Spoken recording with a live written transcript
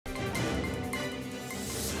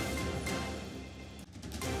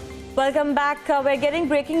Welcome back. We're getting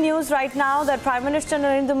breaking news right now that Prime Minister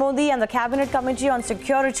Narendra Modi and the Cabinet Committee on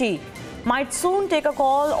Security might soon take a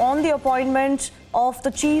call on the appointment of the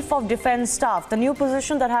Chief of Defence Staff, the new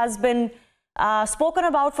position that has been spoken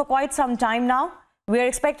about for quite some time now. We are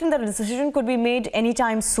expecting that a decision could be made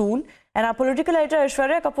anytime soon. And our political editor,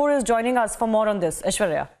 Aishwarya Kapoor, is joining us for more on this.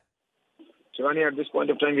 Aishwarya. Shivani, at this point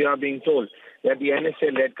of time, we are being told that the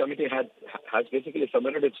NSA-led committee has basically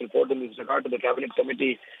submitted its report in this regard to the Cabinet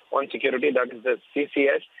Committee on Security, that is the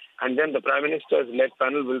CCS, and then the Prime Minister's-led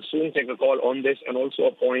panel will soon take a call on this and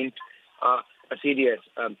also appoint a CDS.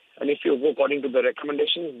 And if you go according to the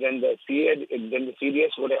recommendations, then the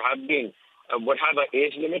CDS would have an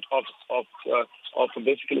age limit of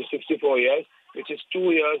basically 64 years, which is 2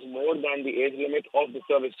 years more than the age limit of the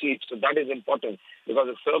service chief. So that is important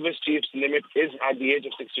because the service chief's limit is at the age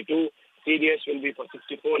of 62. CDS will be for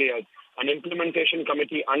 64 years. An implementation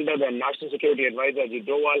committee under the National Security Advisor, Ajit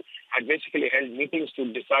Doval, had basically held meetings to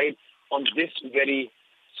decide on this very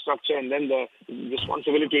structure and then the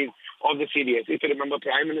responsibilities of the CDS. If you remember,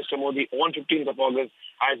 Prime Minister Modi on 15th of August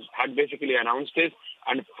had basically announced this.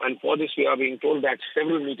 And for this, we are being told that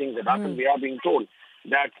several meetings have happened. We are being told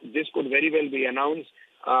that this could very well be announced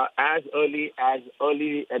as early,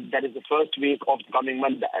 that is the first week of the coming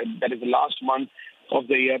month, that is the last month of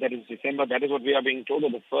the year, that is December. That is what we are being told,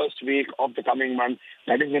 that the first week of the coming month,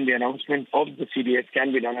 that is when the announcement of the CDS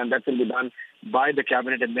can be done, and that will be done by the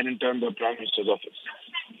Cabinet and then in turn the Prime Minister's office.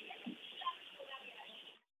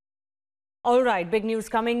 All right, big news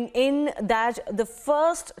coming in that the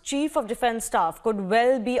first Chief of Defence Staff could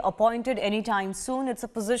well be appointed anytime soon. It's a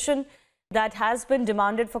position that has been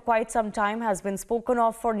demanded for quite some time, has been spoken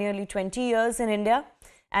of for nearly 20 years in India.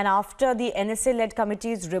 And after the NSA-led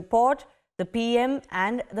committee's report, the PM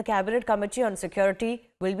and the Cabinet Committee on Security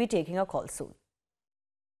will be taking a call soon.